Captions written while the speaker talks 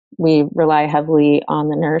we rely heavily on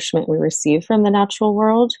the nourishment we receive from the natural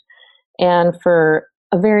world. And for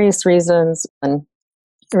various reasons, and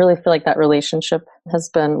I really feel like that relationship has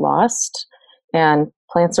been lost. And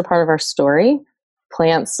plants are part of our story.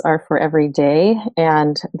 Plants are for every day,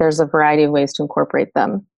 and there's a variety of ways to incorporate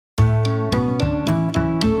them.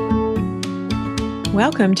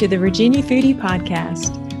 Welcome to the Virginia Foodie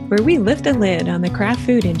Podcast, where we lift the lid on the craft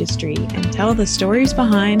food industry and tell the stories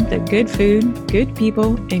behind the good food, good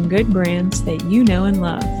people, and good brands that you know and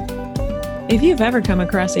love. If you've ever come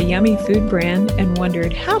across a yummy food brand and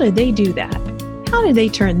wondered, how did they do that? How did they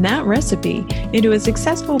turn that recipe into a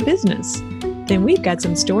successful business? Then we've got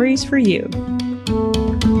some stories for you.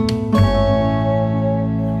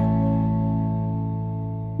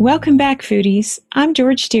 Welcome back, foodies. I'm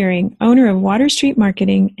George Steering, owner of Water Street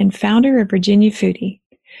Marketing and founder of Virginia Foodie.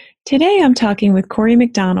 Today I'm talking with Corey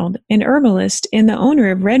McDonald, an herbalist and the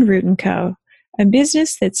owner of Red Root & Co., a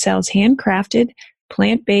business that sells handcrafted,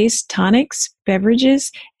 plant-based tonics,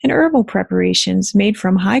 beverages, and herbal preparations made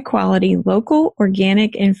from high-quality, local,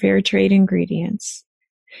 organic, and fair trade ingredients.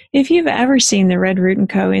 If you've ever seen the Red Root &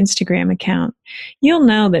 Co. Instagram account, you'll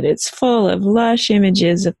know that it's full of lush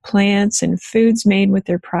images of plants and foods made with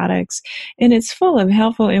their products, and it's full of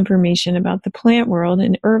helpful information about the plant world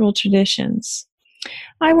and herbal traditions.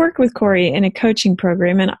 I work with Corey in a coaching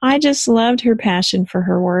program, and I just loved her passion for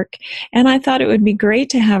her work, and I thought it would be great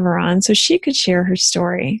to have her on so she could share her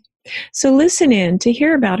story. So listen in to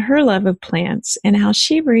hear about her love of plants and how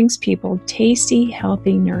she brings people tasty,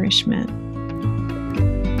 healthy nourishment.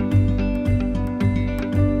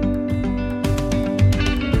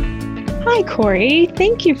 Hi, Corey.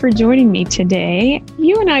 Thank you for joining me today.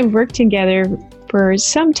 You and I worked together for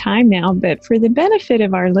some time now, but for the benefit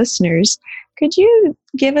of our listeners, could you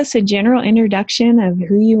give us a general introduction of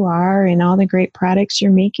who you are and all the great products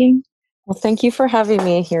you're making? Well, thank you for having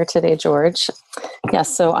me here today, George.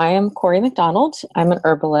 Yes, so I am Corey McDonald. I'm an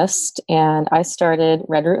herbalist, and I started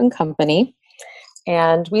Red Root & Company.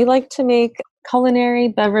 And we like to make culinary,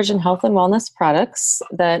 beverage, and health and wellness products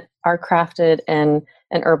that are crafted in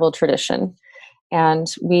an herbal tradition.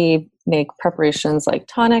 And we make preparations like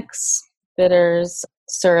tonics, bitters,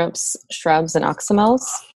 syrups, shrubs, and oxymels.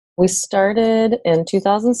 We started in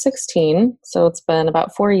 2016, so it's been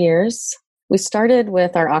about 4 years. We started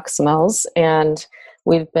with our oxymels, and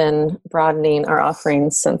we've been broadening our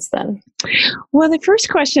offerings since then. Well, the first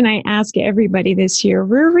question I ask everybody this year,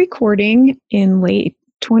 we're recording in late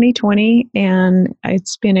 2020, and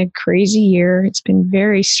it's been a crazy year. It's been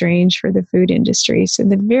very strange for the food industry. So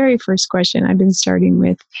the very first question I've been starting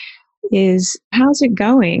with is, how's it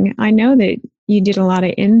going? I know that you did a lot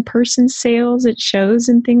of in-person sales at shows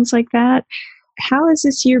and things like that. How has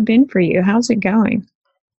this year been for you? How's it going?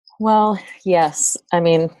 Well, yes. I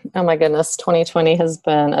mean, oh my goodness, 2020 has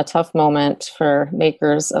been a tough moment for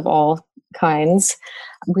makers of all kinds.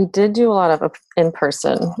 We did do a lot of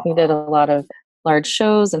in-person. We did a lot of large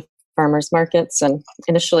shows and farmers markets, and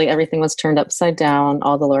initially everything was turned upside down.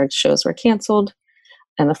 All the large shows were canceled,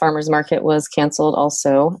 and the farmers market was canceled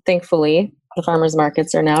also. Thankfully, the farmers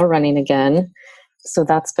markets are now running again. So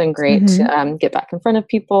that's been great to get back in front of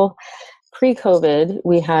people. Pre-COVID,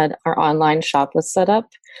 we had our online shop was set up.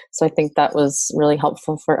 So I think that was really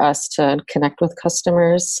helpful for us to connect with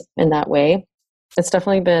customers in that way. It's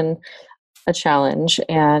definitely been a challenge.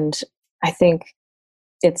 And I think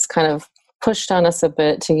it's kind of pushed on us a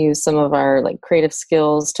bit to use some of our creative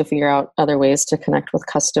skills to figure out other ways to connect with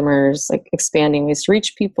customers, like expanding ways to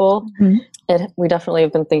reach people. We definitely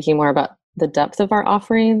have been thinking more about the depth of our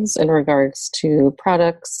offerings in regards to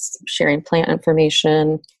products, sharing plant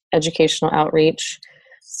information, educational outreach.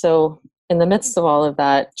 So in the midst of all of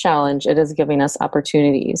that challenge, it is giving us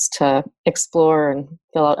opportunities to explore and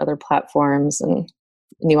fill out other platforms and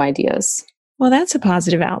new ideas. Well, that's a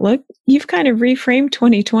positive outlook. You've kind of reframed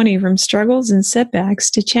 2020 from struggles and setbacks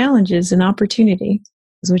to challenges and opportunity,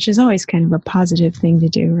 which is always kind of a positive thing to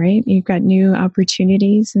do, right? You've got new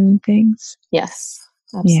opportunities and things. Yes,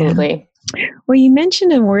 absolutely. Yeah. Well, you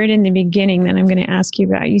mentioned a word in the beginning that I'm going to ask you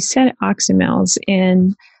about. You said oxymels,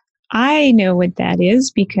 and I know what that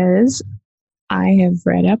is because I have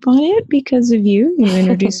read up on it because of you. You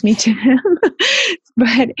introduced me to them.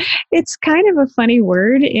 But it's kind of a funny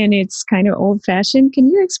word, and it's kind of old-fashioned. Can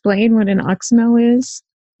you explain what an oxymel is?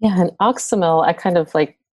 Yeah, an oxymel, I kind of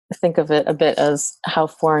think of it a bit as how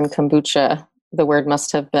foreign kombucha, the word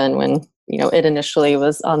must have been when it initially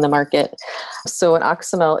was on the market. So an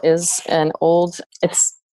oxymel is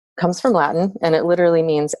comes from Latin, and it literally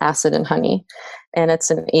means acid and honey. And it's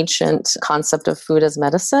an ancient concept of food as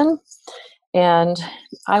medicine. And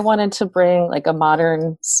I wanted to bring a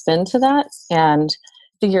modern spin to that and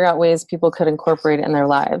figure out ways people could incorporate it in their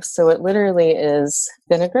lives. So it literally is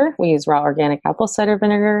vinegar. We use raw organic apple cider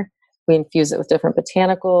vinegar. We infuse it with different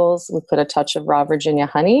botanicals. We put a touch of raw Virginia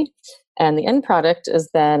honey. And the end product is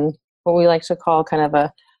then what we like to call kind of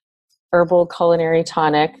a herbal culinary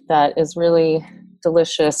tonic that is really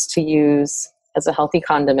delicious to use as a healthy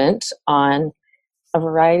condiment on a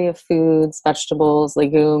variety of foods, vegetables,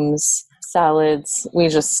 legumes, salads.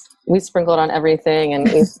 We sprinkle it on everything,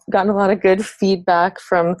 and we've gotten a lot of good feedback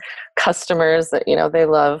from customers that, they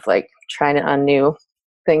love like trying it on new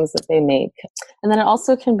things that they make. And then it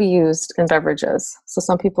also can be used in beverages. So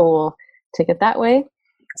some people will take it that way.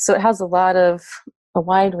 So it has a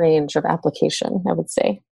wide range of application, I would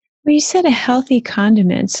say. Well, you said a healthy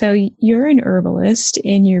condiment. So you're an herbalist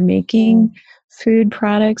and you're making food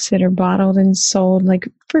products that are bottled and sold like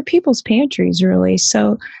for people's pantries, really.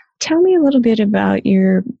 So tell me a little bit about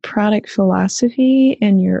your product philosophy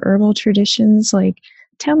and your herbal traditions. Like,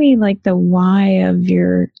 tell me like the why of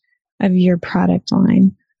your product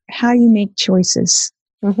line, how you make choices.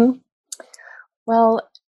 Mm-hmm. Well,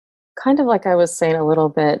 kind of like I was saying a little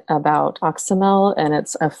bit about Oxymel, and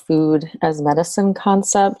it's a food as medicine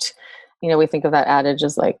concept. We think of that adage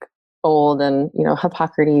as like old and,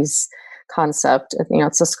 Hippocrates concept.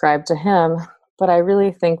 It's ascribed to him. But I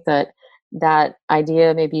really think that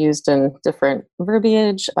idea may be used in different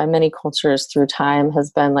verbiage by many cultures through time, has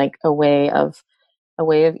been like a way of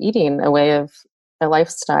eating, a way of a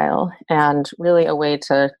lifestyle, and really a way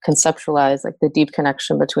to conceptualize like the deep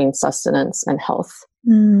connection between sustenance and health.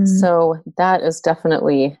 So that is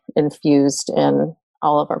definitely infused in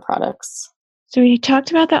all of our products. So you talked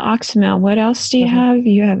about the Oxymel. What else do you have?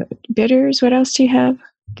 You have bitters. What else do you have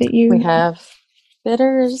We have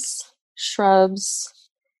bitters, shrubs.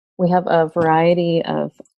 We have a variety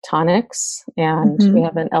of tonics, and we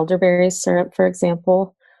have an elderberry syrup, for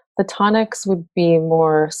example. The tonics would be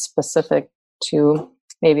more specific to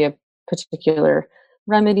maybe a particular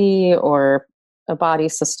remedy or a body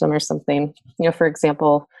system or something. For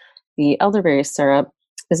example, the elderberry syrup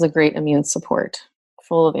is a great immune support,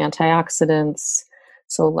 full of antioxidants.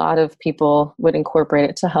 So a lot of people would incorporate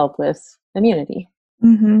it to help with immunity.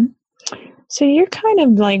 Mm-hmm. So you're kind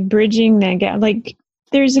of like bridging that gap. Like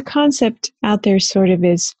there's a concept out there sort of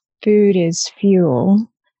as food is fuel.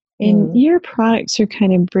 And your products are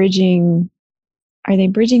kind of are they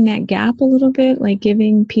bridging that gap a little bit? Like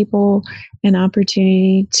giving people an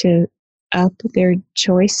opportunity to up their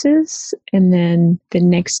choices, and then the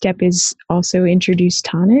next step is also introduce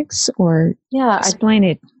tonics, or explain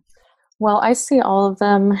it. Well, I see all of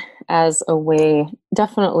them as a way,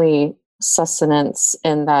 definitely sustenance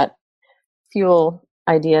in that fuel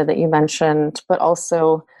idea that you mentioned, but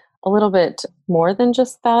also a little bit more than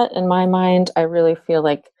just that. In my mind, I really feel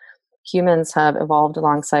like humans have evolved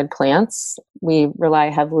alongside plants. We rely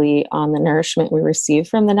heavily on the nourishment we receive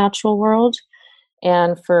from the natural world.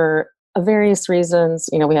 And for various reasons,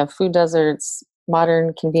 we have food deserts,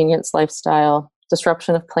 modern convenience lifestyle,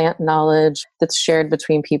 disruption of plant knowledge that's shared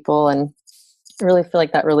between people. And I really feel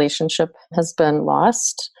like that relationship has been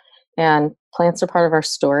lost. And plants are part of our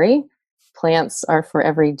story. Plants are for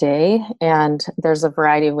every day, and there's a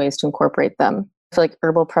variety of ways to incorporate them. I feel like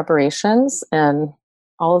herbal preparations and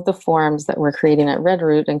all of the forms that we're creating at Red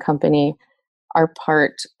Root and Company are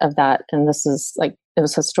part of that. And this is like, it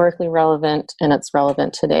was historically relevant and it's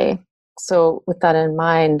relevant today. So with that in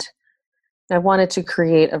mind, I wanted to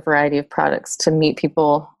create a variety of products to meet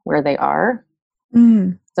people where they are.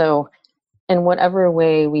 So in whatever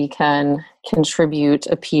way we can contribute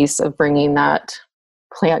a piece of bringing that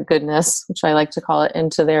plant goodness, which I like to call it,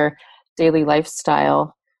 into their daily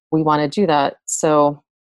lifestyle, we want to do that. So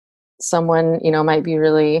someone, might be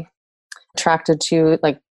really attracted to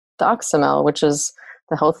like the Oxymel, which is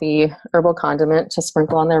the healthy herbal condiment to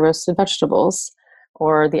sprinkle on their roasted vegetables,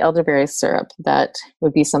 or the elderberry syrup that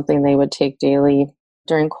would be something they would take daily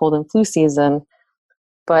during cold and flu season.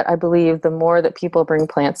 But I believe the more that people bring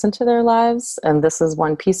plants into their lives, and this is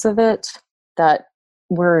one piece of it, that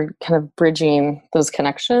we're kind of bridging those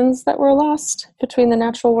connections that were lost between the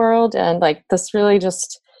natural world. And like this really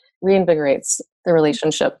just reinvigorates the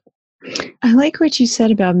relationship. I like what you said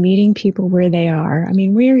about meeting people where they are. I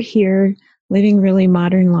mean, we're here living really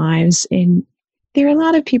modern lives, and there are a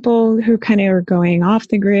lot of people who kind of are going off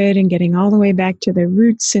the grid and getting all the way back to their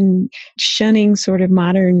roots and shunning sort of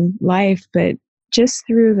modern life. But just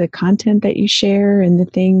through the content that you share and the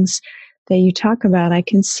things that you talk about, I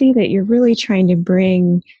can see that you're really trying to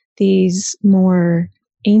bring these more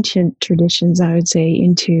ancient traditions, I would say,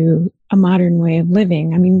 into a modern way of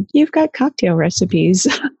living. I mean, you've got cocktail recipes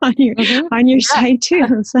on your Yeah. site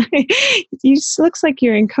too. So it looks like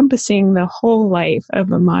you're encompassing the whole life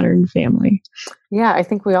of a modern family. Yeah, I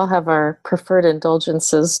think we all have our preferred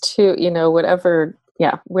indulgences too, whatever,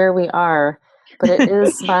 where we are. But it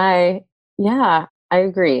is yeah, I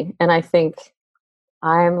agree. And I think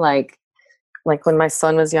I'm like when my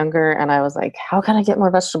son was younger and I was like, how can I get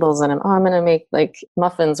more vegetables in him? Oh, I'm going to make like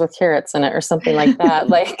muffins with carrots in it or something like that.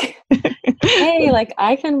 Like, hey, like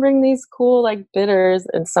I can bring these cool like bitters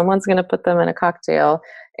and someone's going to put them in a cocktail.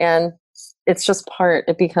 And it's just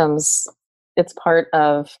it's part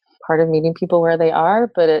of meeting people where they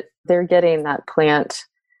are, but they're getting that plant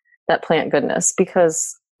goodness,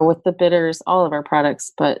 because with the bitters, all of our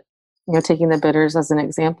products, but taking the bitters as an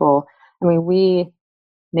example, I mean, we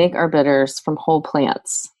make our bitters from whole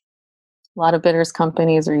plants. A lot of bitters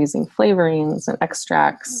companies are using flavorings and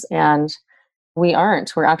extracts, and we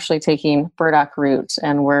aren't. We're actually taking burdock root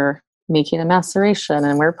and we're making a maceration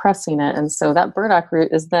and we're pressing it. And so that burdock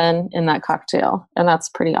root is then in that cocktail, and that's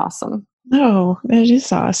pretty awesome. Oh, that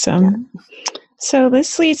is awesome. Yeah. So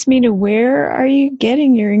this leads me to, where are you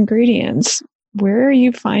getting your ingredients? Where are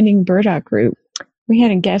you finding burdock root? We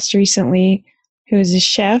had a guest recently who was a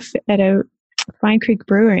chef at a Fine Creek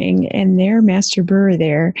Brewing, and their master brewer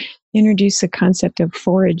there introduced the concept of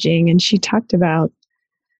foraging, and she talked about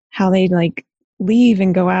how they like leave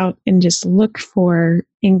and go out and just look for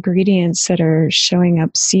ingredients that are showing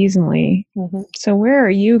up seasonally. Mm-hmm. So where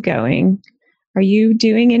are you going? Are you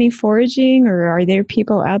doing any foraging, or are there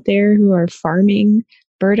people out there who are farming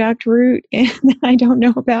burdock root and I don't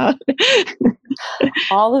know about?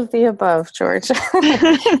 All of the above, George.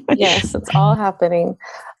 Yes, it's all happening.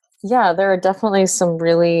 Yeah, there are definitely some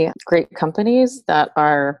really great companies that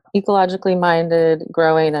are ecologically minded,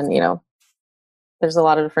 growing, and, there's a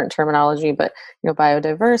lot of different terminology, but,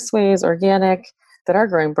 biodiverse ways, organic, that are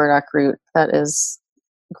growing burdock root that is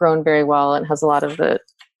grown very well and has a lot of the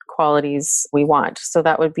qualities we want. So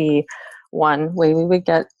that would be one way we would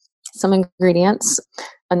get some ingredients.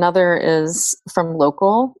 Another is from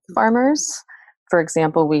local farmers. For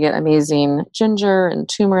example, we get amazing ginger and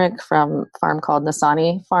turmeric from a farm called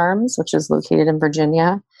Nasani Farms, which is located in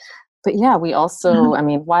Virginia. But yeah, we also,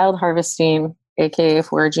 wild harvesting, aka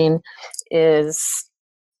foraging, is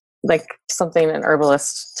like something an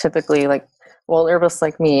herbalist typically, herbalists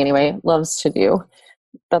like me anyway, loves to do.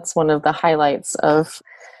 That's one of the highlights of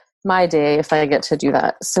my day if I get to do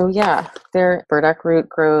that. So yeah, their burdock root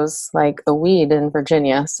grows like a weed in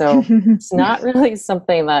Virginia. So it's not really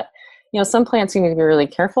something that, some plants you need to be really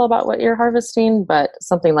careful about what you're harvesting, but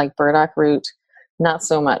something like burdock root, not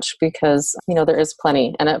so much, because, there is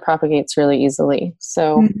plenty and it propagates really easily.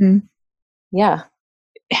 So yeah.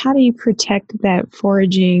 How do you protect that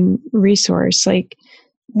foraging resource? Like,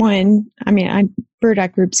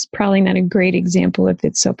 burdock root's probably not a great example if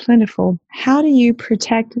it's so plentiful. How do you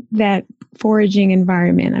protect that foraging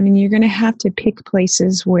environment? I mean, you're going to have to pick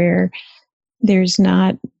places where there's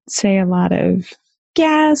not, say, a lot of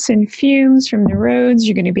gas and fumes from the roads.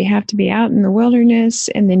 You're going to have to be out in the wilderness,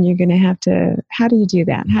 and then you're going to have to, how do you do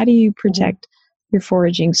that? How do you protect your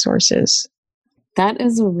foraging sources? That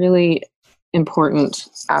is a really important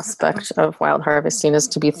aspect of wild harvesting, is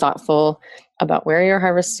to be thoughtful about where you're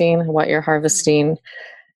harvesting and what you're harvesting.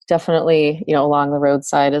 Definitely, along the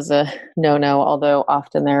roadside is a no-no, although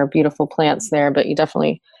often there are beautiful plants there, but you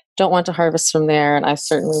definitely don't want to harvest from there, and I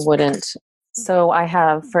certainly wouldn't. So I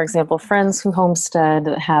have, for example, friends who homestead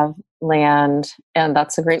that have land, and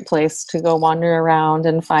that's a great place to go wander around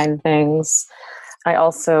and find things. I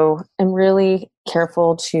also am really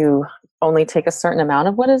careful to only take a certain amount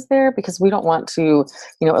of what is there, because we don't want to,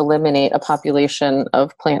 eliminate a population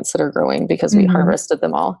of plants that are growing because we harvested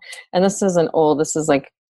them all. And this is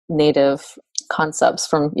like native concepts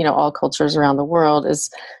from, all cultures around the world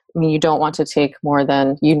you don't want to take more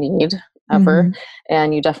than you need ever.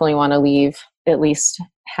 And you definitely want to leave at least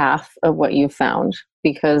half of what you've found,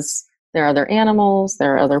 because there are other animals,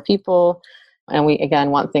 there are other people, and we,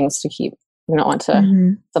 again, want things to keep. We don't want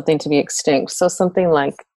something to be extinct. So something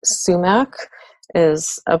like sumac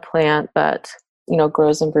is a plant that,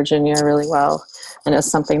 grows in Virginia really well, and is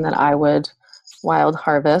something that I would wild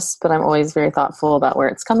harvest, but I'm always very thoughtful about where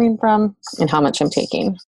it's coming from and how much I'm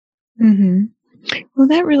taking. Well,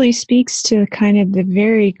 that really speaks to kind of the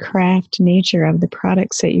very craft nature of the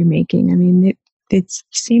products that you're making. I mean, it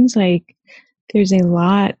seems like there's a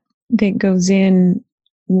lot that goes in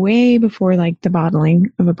way before like the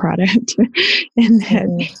bottling of a product, and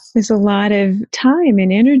that there's a lot of time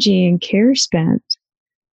and energy and care spent.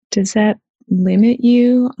 Does that limit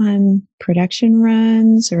you on production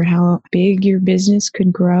runs or how big your business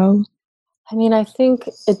could grow? I mean, I think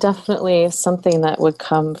it definitely is something that would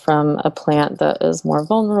come from a plant that is more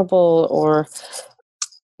vulnerable or,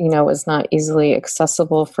 is not easily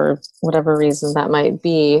accessible for whatever reason that might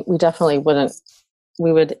be. We definitely wouldn't.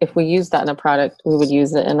 We would, if we use that in a product, we would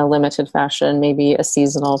use it in a limited fashion, maybe a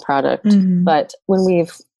seasonal product. Mm-hmm. But when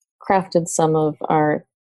we've crafted some of our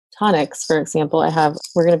tonics, for example,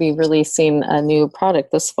 we're going to be releasing a new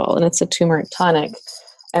product this fall, and it's a turmeric tonic.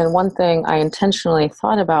 And one thing I intentionally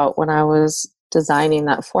thought about when I was designing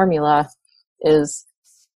that formula is,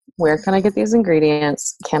 where can I get these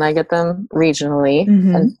ingredients? Can I get them regionally?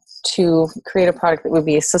 Mm-hmm. And to create a product that would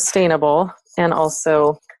be sustainable and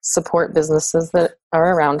also support businesses that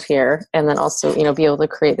are around here, and then also, be able to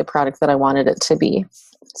create the product that I wanted it to be.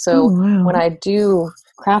 So when I do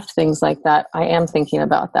craft things like that, I am thinking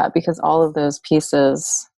about that, because all of those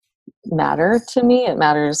pieces matter to me. It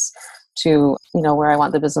matters to, where I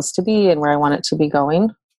want the business to be and where I want it to be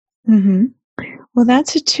going. Mm-hmm. Well,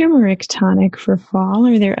 that's a turmeric tonic for fall.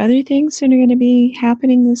 Are there other things that are going to be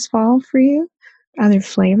happening this fall for you? Other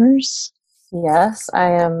flavors? Yes,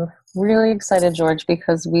 I am really excited, George,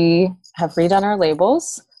 because we have redone our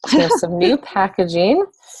labels. So there's some new packaging,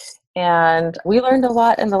 and we learned a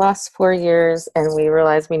lot in the last 4 years, and we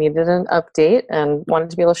realized we needed an update and wanted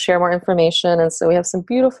to be able to share more information. And so we have some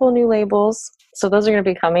beautiful new labels. So those are going to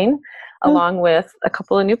be coming along with a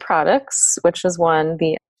couple of new products, which is one,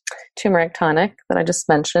 the turmeric tonic that I just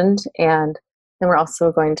mentioned. And then we're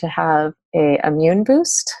also going to have a immune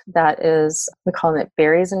boost that is, we call it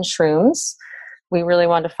berries and shrooms. We really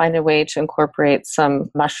want to find a way to incorporate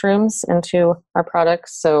some mushrooms into our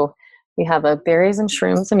products. So we have a berries and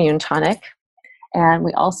shrooms immune tonic, and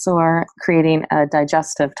we also are creating a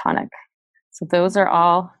digestive tonic. So those are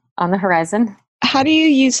all on the horizon. How do you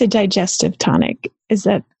use a digestive tonic? Is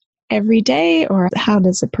that every day, or how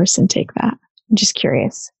does a person take that? I'm just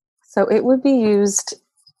curious. So it would be used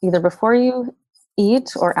either before you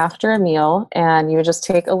eat or after a meal, and you would just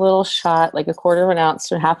take a little shot, like a quarter of an ounce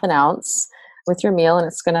to half an ounce with your meal, and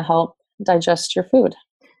it's going to help digest your food.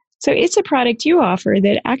 So it's a product you offer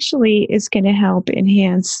that actually is going to help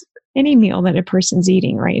enhance any meal that a person's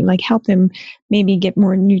eating, right? Like help them maybe get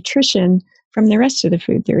more nutrition from the rest of the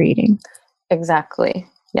food they're eating. Exactly.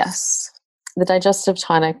 Yes. The digestive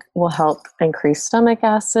tonic will help increase stomach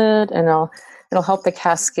acid, and it'll help the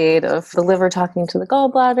cascade of the liver talking to the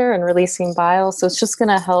gallbladder and releasing bile. So it's just going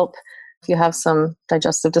to help if you have some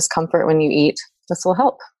digestive discomfort when you eat. This will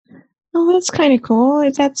help. Oh, that's kind of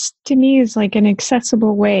cool. That's, to me, is like an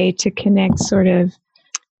accessible way to connect sort of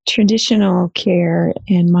traditional care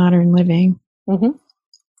and modern living. Mm-hmm.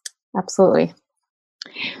 Absolutely.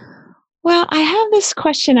 Well, I have this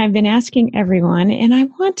question I've been asking everyone, and I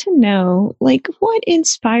want to know, like, what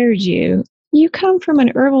inspired you? You come from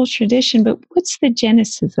an herbal tradition, but what's the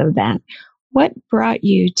genesis of that? What brought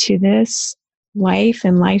you to this life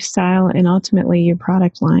and lifestyle and ultimately your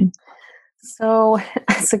product line? So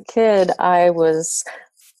as a kid, I was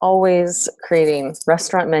always creating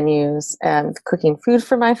restaurant menus and cooking food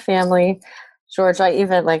for my family. George, I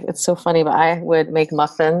even, it's so funny, but I would make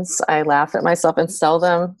muffins. I laugh at myself and sell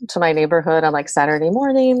them to my neighborhood on Saturday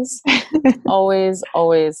mornings. always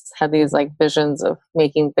had these visions of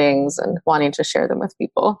making things and wanting to share them with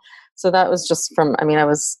people. So that was just I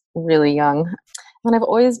was really young. And I've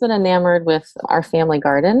always been enamored with our family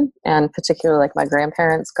garden, and particularly my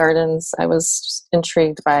grandparents' gardens. I was just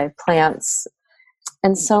intrigued by plants.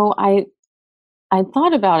 And so I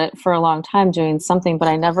thought about it for a long time, doing something, but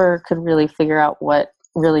I never could really figure out what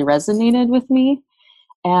really resonated with me.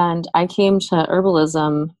 And I came to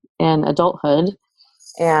herbalism in adulthood.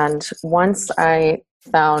 And once I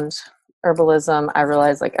found herbalism, I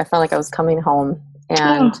realized I felt like I was coming home,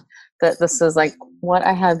 and that this is what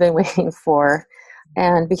I had been waiting for,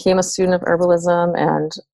 and became a student of herbalism.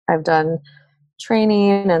 And I've done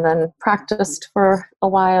training and then practiced for a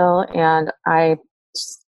while. And I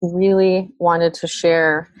really wanted to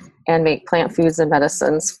share and make plant foods and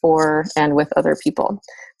medicines for and with other people.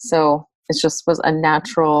 So it just was a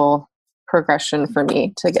natural progression for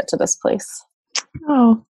me to get to this place.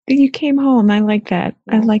 Oh, you came home. I like that.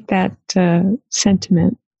 I like that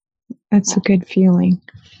sentiment. That's a good feeling.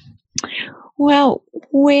 Well,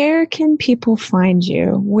 where can people find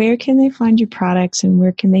you? Where can they find your products, and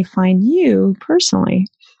where can they find you personally?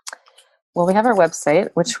 Well, we have our website,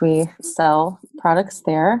 which we sell products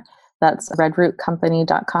there. That's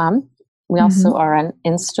redrootcompany.com. We also are on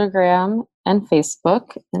Instagram and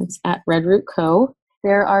Facebook. It's at Redroot Co.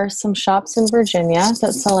 There are some shops in Virginia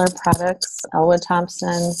that sell our products, Elwood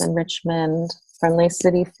Thompson's in Richmond, Friendly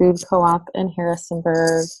City Food Co-op in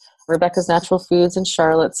Harrisonburg, Rebecca's Natural Foods in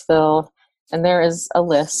Charlottesville. And there is a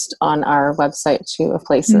list on our website too of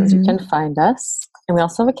places you can find us. And we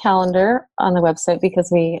also have a calendar on the website because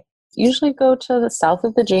we usually go to the south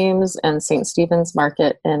of the James and St. Stephen's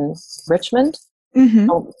Market in Richmond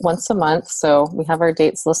once a month. So we have our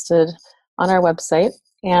dates listed on our website.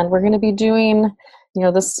 And we're going to be doing,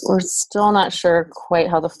 this, we're still not sure quite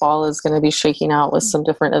how the fall is going to be shaking out with some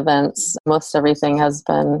different events. Most everything has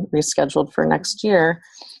been rescheduled for next year,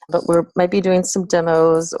 but we might be doing some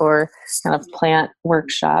demos or kind of plant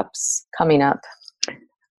workshops coming up.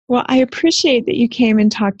 Well, I appreciate that you came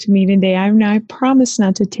and talked to me today. I promise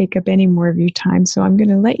not to take up any more of your time, so I'm going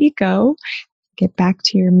to let you go, get back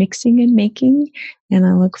to your mixing and making, and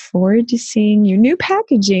I look forward to seeing your new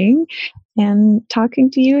packaging and talking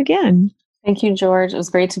to you again. Thank you, George. It was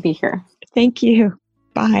great to be here. Thank you.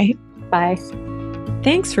 Bye. Bye.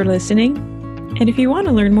 Thanks for listening. And if you want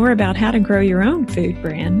to learn more about how to grow your own food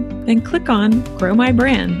brand, then click on Grow My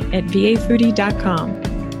Brand at vafoodie.com.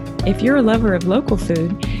 If you're a lover of local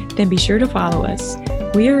food, then be sure to follow us.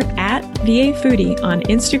 We are at VA Foodie on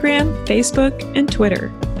Instagram, Facebook, and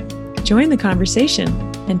Twitter. Join the conversation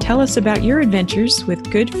and tell us about your adventures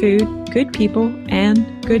with good food, good people,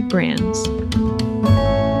 and good brands.